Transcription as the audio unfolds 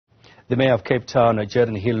The Mayor of Cape Town,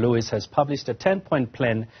 Geordin Hill-Lewis, has published a 10-point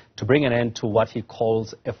plan to bring an end to what he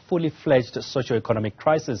calls a fully fledged socio-economic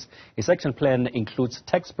crisis. His action plan includes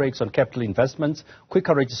tax breaks on capital investments,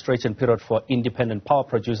 quicker registration period for independent power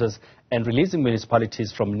producers, and releasing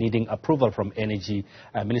municipalities from needing approval from Energy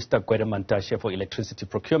Minister Minister Mantashe for electricity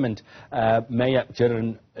procurement. Mayor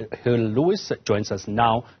Geordin Hill-Lewis joins us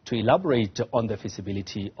now to elaborate on the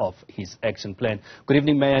feasibility of his action plan. Good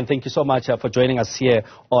evening, Mayor, and thank you so much for joining us here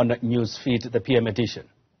on Newsfeed, the PM edition.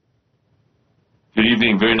 Good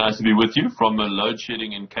evening. Very nice to be with you from a load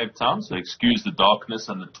shedding in Cape Town. So excuse the darkness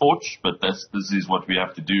and the torch, but this is what we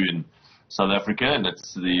have to do in South Africa, and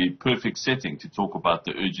it's the perfect setting to talk about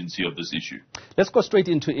the urgency of this issue. Let's go straight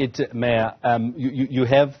into it, Mayor. You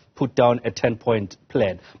have put down a 10-point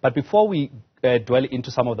plan. But before we dwell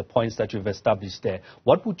into some of the points that you've established there,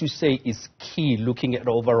 what would you say is key looking at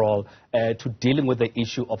overall to dealing with the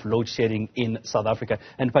issue of load shedding in South Africa,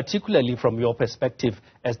 and particularly from your perspective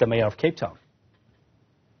as the Mayor of Cape Town?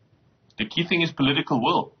 The key thing is political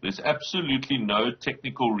will. There's absolutely no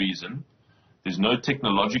technical reason. There's no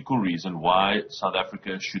technological reason why South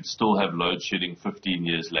Africa should still have load shedding 15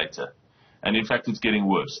 years later. And in fact, it's getting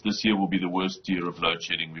worse. This year will be the worst year of load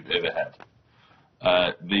shedding we've ever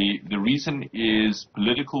had. The reason is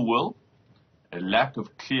political will, a lack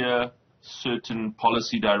of clear, certain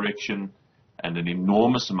policy direction, and an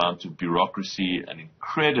enormous amount of bureaucracy, an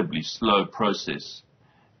incredibly slow process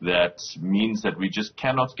that means that we just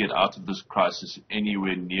cannot get out of this crisis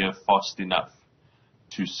anywhere near fast enough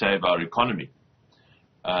to save our economy.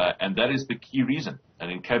 And that is the key reason.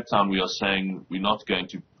 And in Cape Town, we are saying we're not going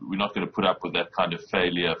to put up with that kind of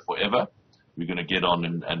failure forever. We're going to get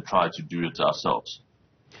on and try to do it ourselves.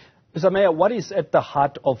 Mr. Mayor, what is at the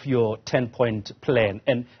heart of your 10-point plan,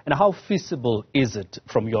 and how feasible is it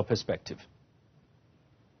from your perspective?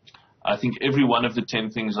 I think every one of the 10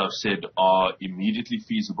 things I've said are immediately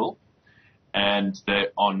feasible, and they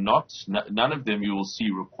are not, none of them you will see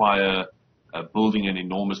require building an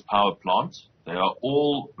enormous power plant. They are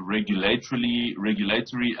all regulatory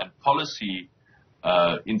and policy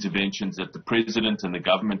interventions that the President and the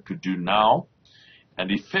government could do now. And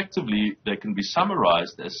effectively, they can be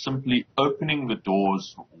summarized as simply opening the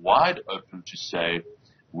doors wide open to say,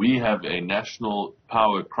 we have a national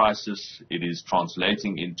power crisis. It is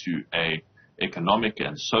translating into an economic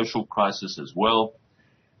and social crisis as well.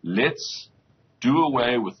 Let's do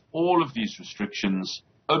away with all of these restrictions,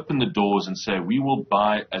 open the doors and say we will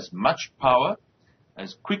buy as much power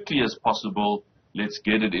as quickly as possible. Let's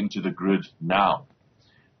get it into the grid now.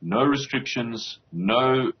 No restrictions,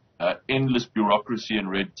 no endless bureaucracy and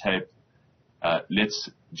red tape. Let's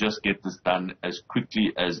just get this done as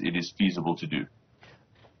quickly as it is feasible to do.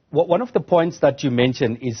 One of the points that you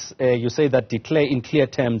mentioned is you say that declare in clear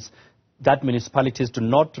terms that municipalities do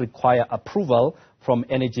not require approval from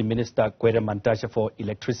Energy Minister Mantashe for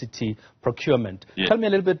electricity procurement. Yes. Tell me a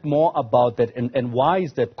little bit more about that, and why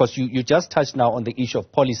is that? Because you just touched now on the issue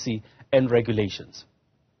of policy and regulations.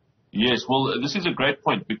 Yes, well, this is a great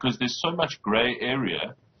point because there's so much grey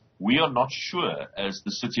area. We are not sure as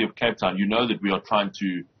the city of Cape Town. You know that we are trying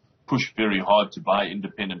to push very hard to buy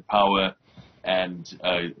independent power and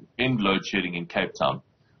end load shedding in Cape Town.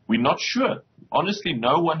 We're not sure. Honestly,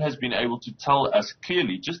 no one has been able to tell us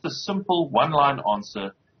clearly just a simple one-line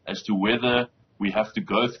answer as to whether we have to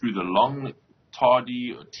go through the long,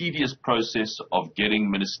 tardy, or tedious process of getting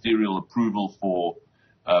ministerial approval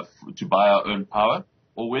to buy our own power,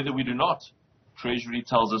 or whether we do not. Treasury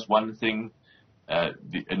tells us one thing,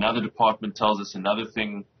 another department tells us another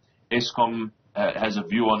thing, Eskom has a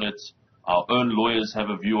view on it, our own lawyers have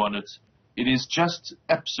a view on it. It is just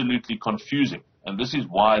absolutely confusing. And this is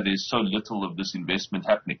why there's so little of this investment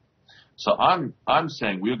happening. So I'm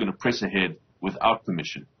saying we're going to press ahead without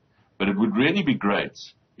permission. But it would really be great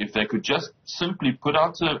if they could just simply put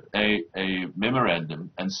out a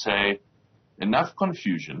memorandum and say, enough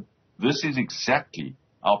confusion. This is exactly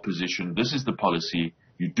our position. This is the policy.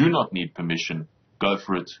 You do not need permission. Go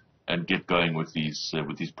for it and get going with these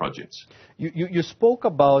projects. You spoke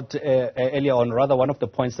about earlier on, rather one of the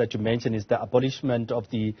points that you mentioned is the abolishment of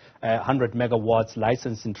the 100 megawatts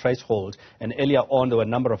licensing threshold. And earlier on, there were a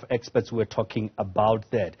number of experts who were talking about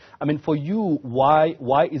that. I mean, for you,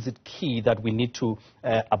 why is it key that we need to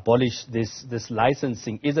abolish this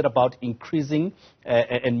licensing? Is it about increasing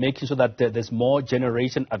and making sure that there's more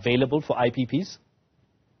generation available for IPPs?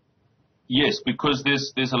 Yes, because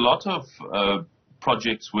there's a lot of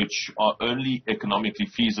projects which are only economically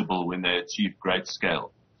feasible when they achieve great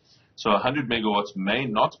scale. So 100 megawatts may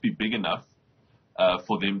not be big enough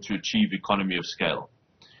for them to achieve economy of scale.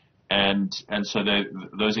 and so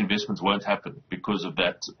those investments won't happen because of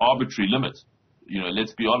that arbitrary limit.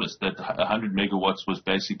 Let's be honest, that 100 megawatts was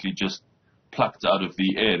basically just plucked out of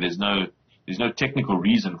the air. There's no technical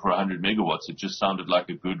reason for 100 megawatts. It just sounded like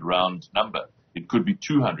a good round number. It could be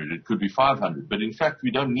 200, it could be 500, but in fact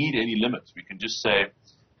we don't need any limits. We can just say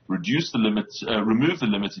reduce the limits, remove the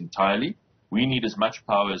limits entirely. We need as much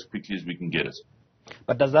power as quickly as we can get it.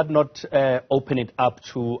 But does that not open it up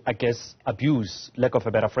to, I guess, abuse, lack of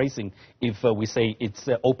a better phrasing, if we say it's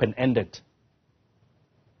open-ended?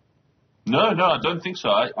 No, I don't think so.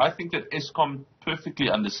 I think that Eskom perfectly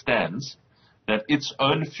understands that its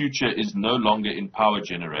own future is no longer in power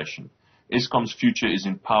generation. Eskom's future is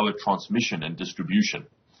in power transmission and distribution.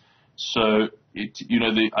 So,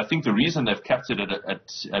 I think the reason they've capped it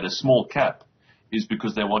at a small cap is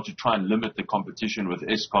because they want to try and limit the competition with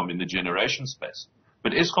Eskom in the generation space.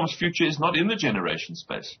 But Eskom's future is not in the generation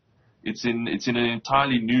space. It's in an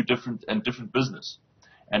entirely new, different business.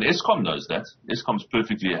 And Eskom knows that. Eskom's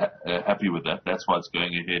perfectly happy with that. That's why it's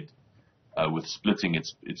going ahead with splitting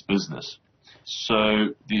its business.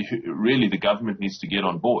 So really the government needs to get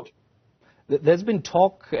on board. There's been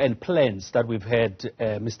talk and plans that we've had,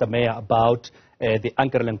 Mr. Mayor, about the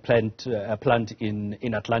Ankerling plant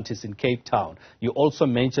in Atlantis in Cape Town. You also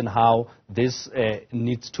mentioned how this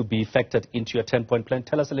needs to be factored into your 10-point plan.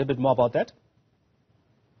 Tell us a little bit more about that.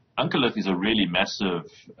 Ankerling is a really massive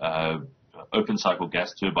open-cycle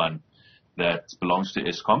gas turbine that belongs to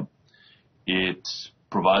Eskom. It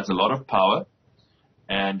provides a lot of power,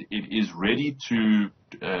 and it is ready to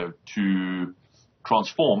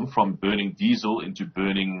transform from burning diesel into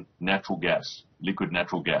burning natural gas, liquid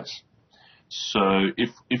natural gas. So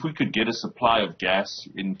if we could get a supply of gas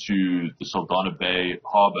into the Saldanha Bay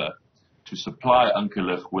harbor to supply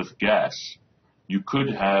Ankerling with gas, you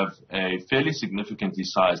could have a fairly significantly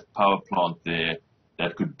sized power plant there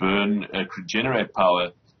that could generate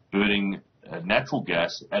power burning natural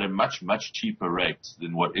gas at a much, much cheaper rate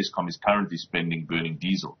than what Eskom is currently spending burning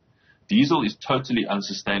diesel. Diesel is totally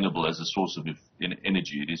unsustainable as a source of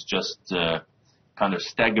energy. It is just kind of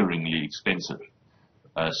staggeringly expensive.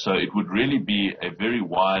 So it would really be a very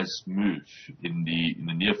wise move in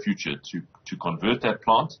the near future to convert that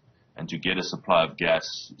plant and to get a supply of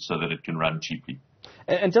gas so that it can run cheaply.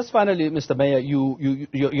 And just finally, Mr. Mayor,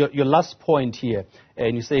 your last point here,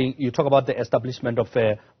 and you talk about the establishment of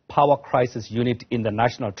a power crisis unit in the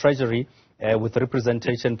National Treasury with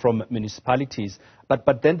representation from municipalities.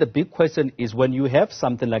 But then the big question is, when you have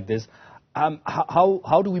something like this,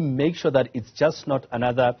 how do we make sure that it's just not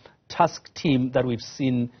another task team that we've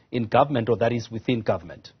seen in government or that is within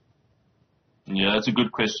government? Yeah, that's a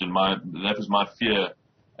good question. That was my fear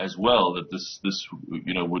as well, that this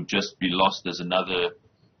would just be lost as another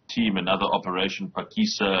team, another Operation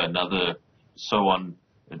Pakisa, another so on,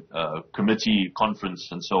 committee conference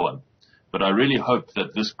and so on. But I really hope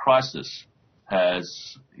that this crisis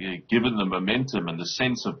has given the momentum and the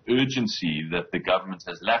sense of urgency that the government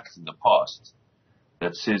has lacked in the past,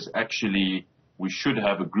 that says actually we should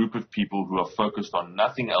have a group of people who are focused on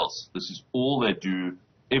nothing else. This is all they do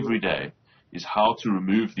every day, is how to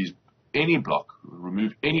remove any block,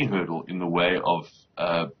 remove any hurdle in the way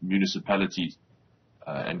of municipalities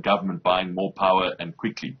and government buying more power and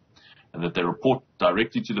quickly, and that they report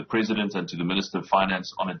directly to the President and to the Minister of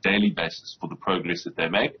Finance on a daily basis for the progress that they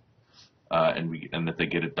make, and that they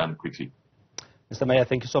get it done quickly. Mr. Mayor,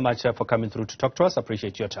 thank you so much for coming through to talk to us. I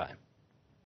appreciate your time.